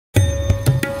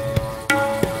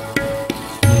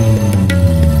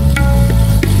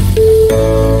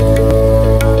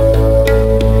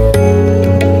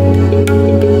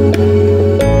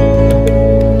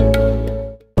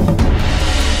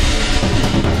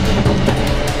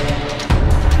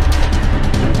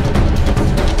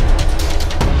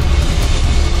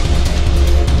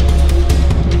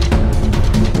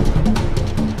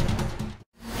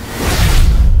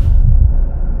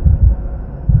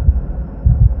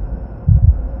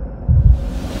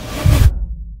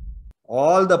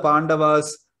all the Pandavas,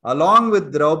 along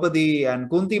with Draupadi and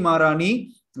Kunti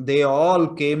Maharani, they all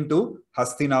came to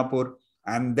Hastinapur.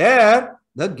 And there,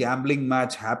 the gambling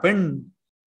match happened.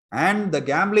 And the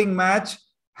gambling match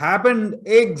happened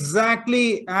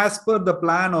exactly as per the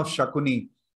plan of Shakuni.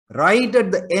 Right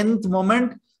at the nth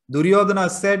moment, Duryodhana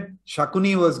said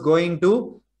Shakuni was going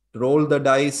to roll the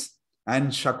dice,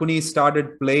 and Shakuni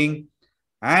started playing.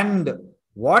 And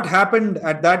what happened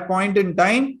at that point in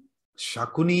time?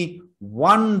 Shakuni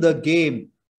won the game.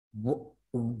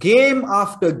 Game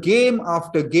after game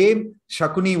after game,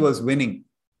 Shakuni was winning.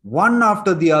 One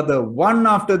after the other, one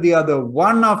after the other,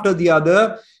 one after the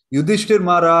other. Yudhishthir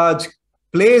Maharaj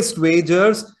placed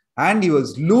wagers and he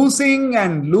was losing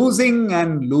and losing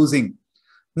and losing.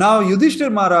 Now,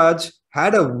 Yudhishthir Maharaj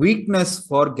had a weakness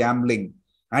for gambling.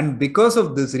 And because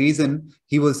of this reason,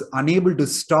 he was unable to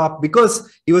stop, because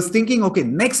he was thinking, okay,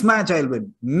 next match I'll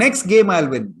win, next game I'll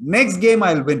win, next game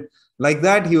I'll win. Like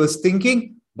that he was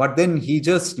thinking, but then he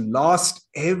just lost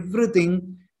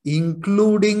everything,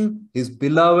 including his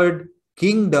beloved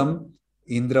kingdom,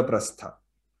 Indraprastha.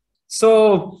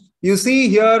 So you see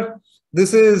here,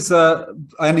 this is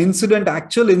an incident,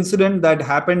 actual incident that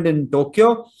happened in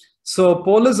Tokyo. So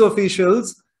police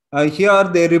officials here,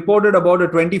 they reported about a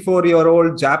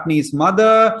 24-year-old Japanese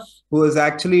mother who was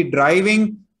actually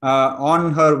driving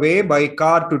on her way by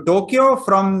car to Tokyo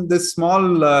from this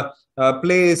small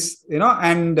place,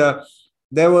 and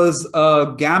there was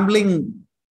a gambling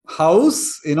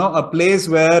house, a place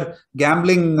where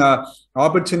gambling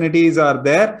opportunities are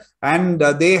there, and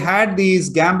they had these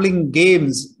gambling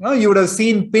games. You would have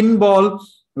seen pinball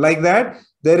like that.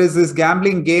 There is this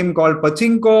gambling game called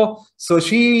pachinko. So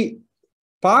she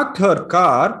parked her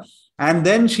car and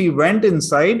then she went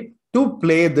inside to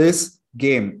play this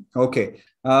game. Okay.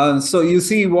 So you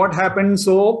see what happened.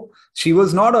 So she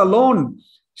was not alone.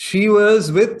 She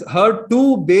was with her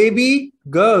two baby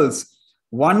girls,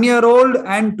 1-year-old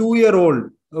and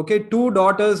 2-year-old. Okay. Two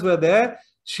daughters were there.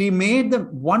 She made them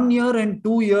 1 year and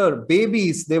 2 year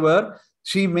babies. They were.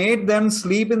 She made them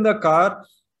sleep in the car,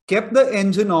 kept the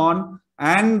engine on,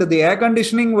 and the air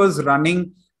conditioning was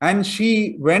running. And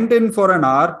she went in for an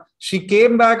hour. She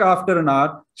came back after an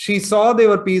hour. She saw they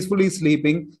were peacefully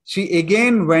sleeping. She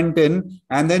again went in,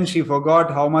 and then she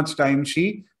forgot how much time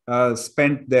she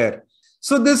spent there.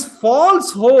 So this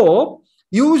false hope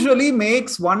usually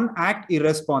makes one act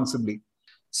irresponsibly.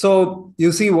 So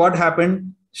you see what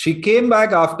happened. She came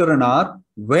back after an hour,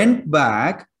 went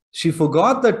back. She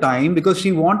forgot the time because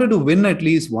she wanted to win at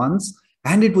least once.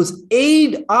 And it was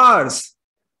 8 hours.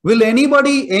 Will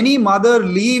anybody, any mother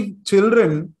leave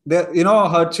children,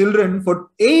 her children for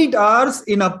 8 hours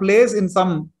in a place, in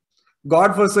some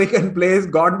godforsaken place,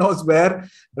 God knows where,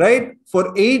 right?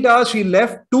 For 8 hours, she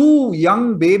left two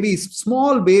young babies,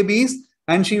 small babies,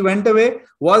 and she went away.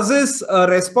 Was this a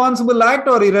responsible act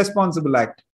or irresponsible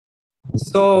act?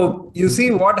 So you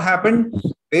see what happened.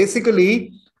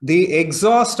 Basically, the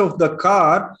exhaust of the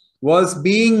car was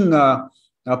being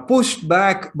pushed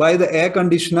back by the air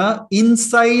conditioner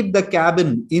inside the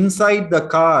cabin, inside the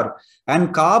car.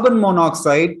 And carbon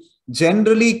monoxide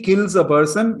generally kills a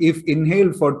person if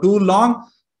inhaled for too long,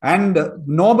 and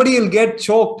nobody will get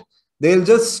choked. They'll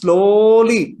just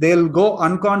slowly, they'll go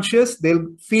unconscious, they'll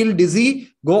feel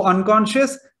dizzy, go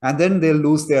unconscious, and then they'll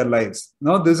lose their lives.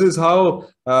 Now, this is how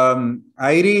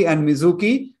Airi and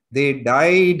Mizuki, they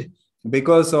died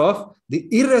because of the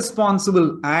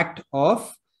irresponsible act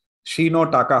of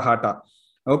Shino Takahata.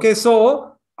 Okay,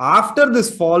 so after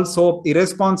this false hope,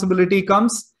 irresponsibility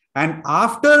comes, and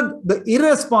after the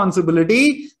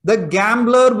irresponsibility, the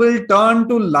gambler will turn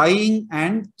to lying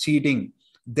and cheating.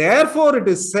 Therefore, it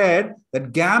is said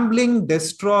that gambling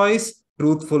destroys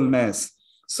truthfulness.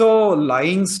 So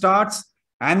lying starts,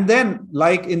 and then,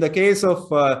 like in the case of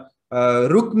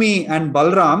Rukmi and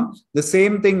Balram, the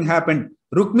same thing happened.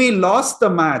 Rukmi lost the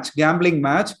match, gambling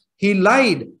match. He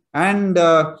lied, and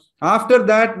after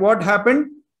that, what happened?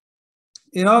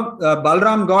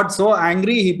 Balram got so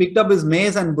angry, he picked up his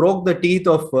mace and broke the teeth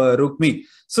of Rukmi.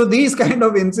 So these kind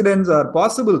of incidents are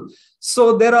possible.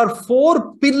 So there are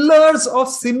 4 pillars of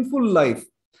sinful life.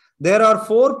 There are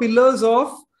 4 pillars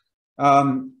of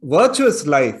virtuous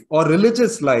life or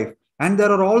religious life. And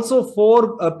there are also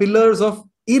 4 pillars of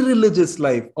irreligious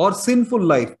life or sinful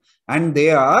life. And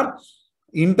they are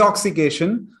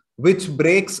intoxication, which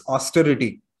breaks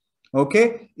austerity.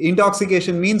 Okay,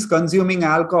 intoxication means consuming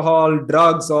alcohol,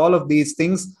 drugs, all of these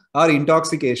things are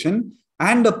intoxication.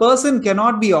 And a person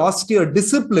cannot be austere,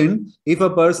 disciplined, if a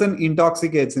person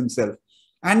intoxicates himself.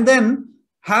 And then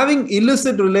having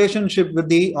illicit relationship with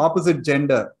the opposite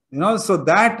gender, so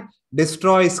that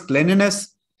destroys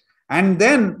cleanliness. And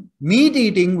then meat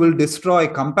eating will destroy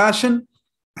compassion,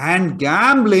 and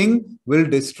gambling will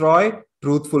destroy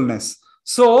truthfulness.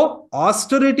 So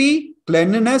austerity,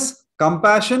 cleanliness,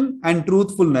 compassion, and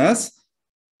truthfulness,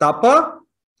 tapa,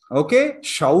 okay,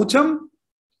 shaucham,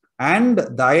 and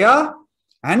daya,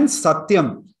 and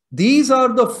satyam. These are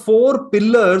the 4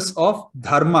 pillars of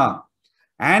dharma.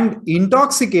 And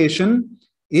intoxication,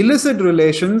 illicit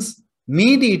relations,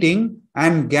 meat eating,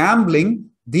 and gambling,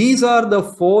 these are the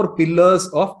 4 pillars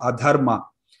of adharma.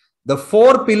 The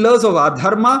 4 pillars of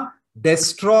adharma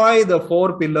destroy the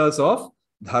 4 pillars of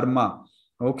dharma.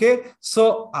 Okay,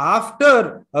 so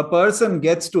after a person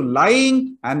gets to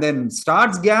lying and then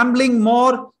starts gambling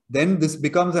more, then this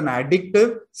becomes an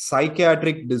addictive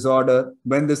psychiatric disorder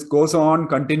when this goes on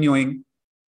continuing.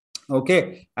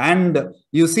 Okay, and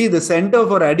you see the Center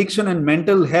for Addiction and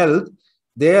Mental Health,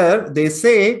 there they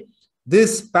say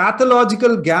this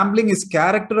pathological gambling is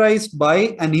characterized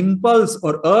by an impulse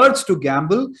or urge to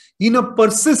gamble in a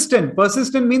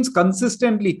persistent means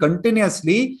consistently,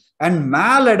 continuously, and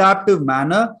maladaptive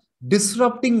manner,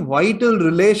 disrupting vital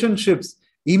relationships.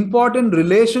 Important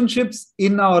relationships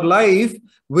in our life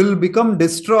will become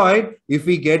destroyed if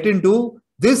we get into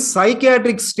this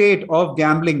psychiatric state of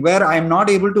gambling where I am not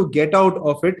able to get out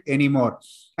of it anymore.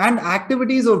 And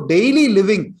activities of daily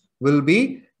living will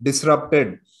be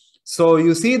disrupted. So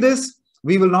you see this,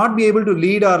 we will not be able to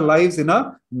lead our lives in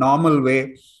a normal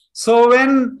way. So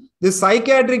when the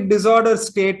psychiatric disorder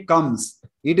state comes,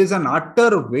 it is an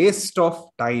utter waste of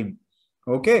time.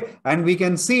 Okay, and we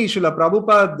can see Srila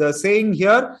Prabhupada saying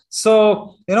here,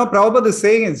 so, Prabhupada is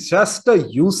saying it's just a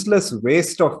useless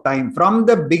waste of time. From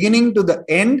the beginning to the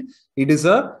end, it is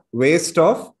a waste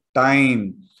of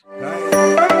time. Right?